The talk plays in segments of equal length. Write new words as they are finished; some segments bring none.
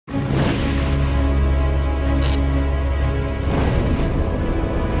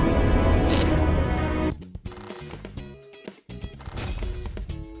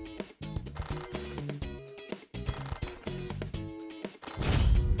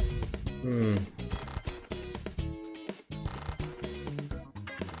Okay.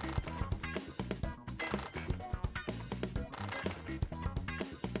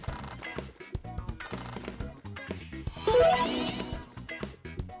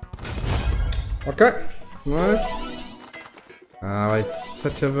 Nice. Ah, it's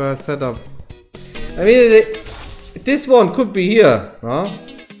such a bad setup. I mean, this one could be here, huh?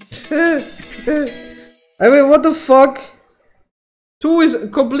 I mean, what the fuck? 2 is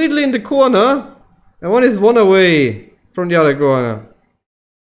completely in the corner, and 1 is 1 away from the other corner.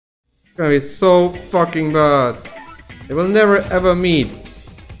 It's gonna be so fucking bad. They will never ever meet.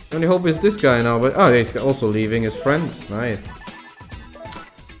 The only hope is this guy now, but oh, he's also leaving his friend. Nice.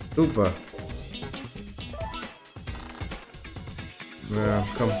 Super. Yeah,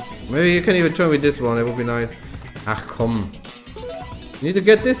 come. Maybe you can even join with this one, it would be nice. Ah, come. You need to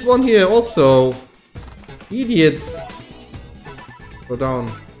get this one here also. Idiots. Go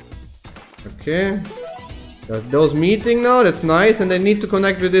down. Okay. Those meeting now, that's nice, and they need to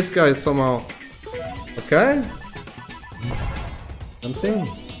connect with this guy somehow. Okay. Something.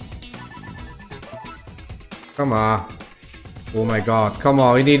 Come on. Oh my god, come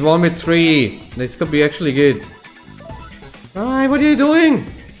on, we need 1 with 3. This could be actually good. Alright, what are you doing?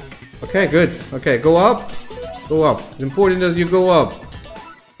 Okay, good. Okay, go up. Go up. It's important that you go up.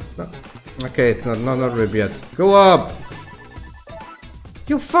 No. Okay, it's not rib yet. Go up.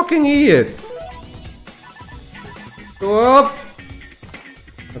 You fucking idiots. Go up.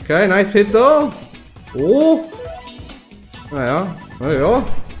 Okay, nice hit though. Oh. Yeah, there you go.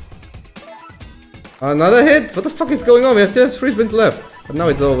 Another hit. What the fuck is going on? We still have 3 spins left. But now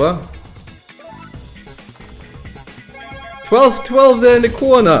it's over. 12 there in the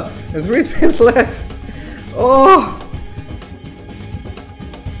corner. And 3 spins left. Oh.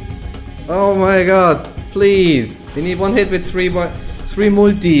 Oh my god. Please. We need 1 hit with 3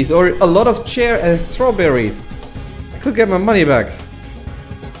 multis. Or a lot of strawberries. I could get my money back.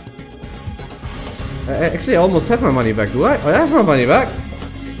 Actually, I almost have my money back. Do I? I have my money back.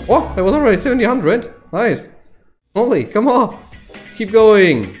 Oh, I was already 70-100. Nice. Holy, come on. Keep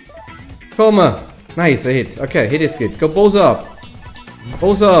going. Come on. Nice, a hit. Okay, hit is good. Go both up.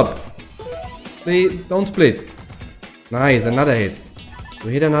 Both up. Please, don't split. Nice, another hit.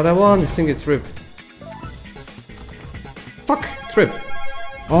 We hit another one? I think it's rip. Fuck, trip.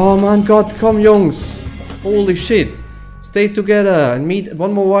 Oh man, god, come Jungs. Holy shit. Stay together and meet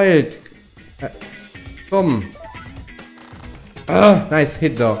 1 more wild. Come. Nice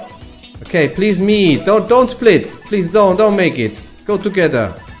hit though. Okay, please meet. Don't split. Please don't make it. Go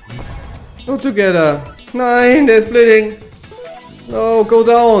together. Go together. 9, they're splitting. No, go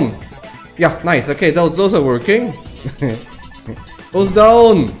down. Yeah, nice. Okay, those are working. Goes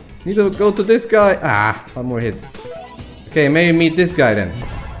down. Need to go to this guy. Ah, 1 more hit. Okay, maybe meet this guy then.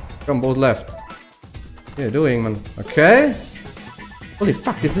 Come, both left. What are you doing, man? Okay. Holy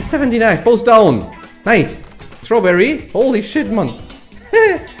fuck, this is 79. Both down. Nice. Strawberry. Holy shit, man.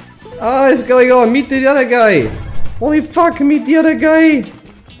 Ah, it's going on. Meet the other guy. Holy fuck, meet the other guy.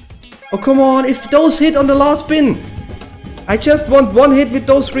 Oh, come on. If those hit on the last spin. I just want 1 hit with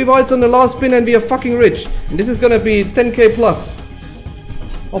those 3 wilds on the last spin and we are fucking rich. And this is gonna be 10k plus.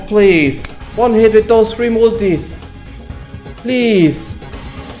 Oh, please. 1 hit with those 3 multis. Please.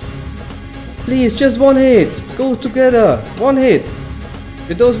 Please, just 1 hit. Go together. 1 hit.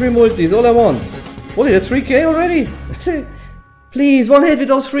 With those 3 multis. All I want. Holy, that's 3k already? Please, 1 hit with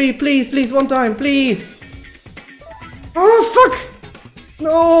those 3. Please, 1 time. Please. Oh, fuck.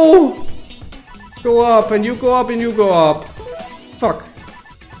 No. Go up and you go up and you go up. Fuck.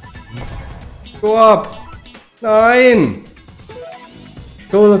 Go up. 9.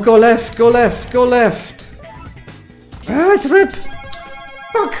 Go left, go left, go left. Ah, it's rip.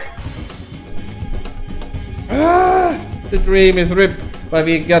 Fuck. Ah, the dream is rip, but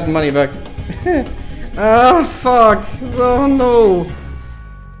we got money back. Ah, fuck. Oh no.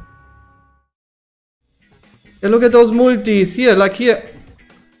 Yeah, look at those multis here, like here.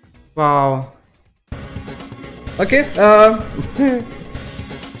 Wow. Okay,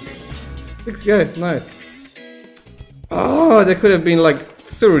 6k, nice. Oh, that could have been like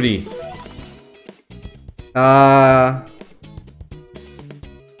 30.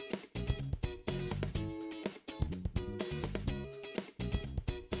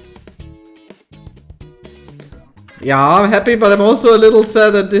 Yeah, I'm happy, but I'm also a little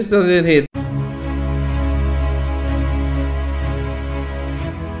sad that this doesn't hit.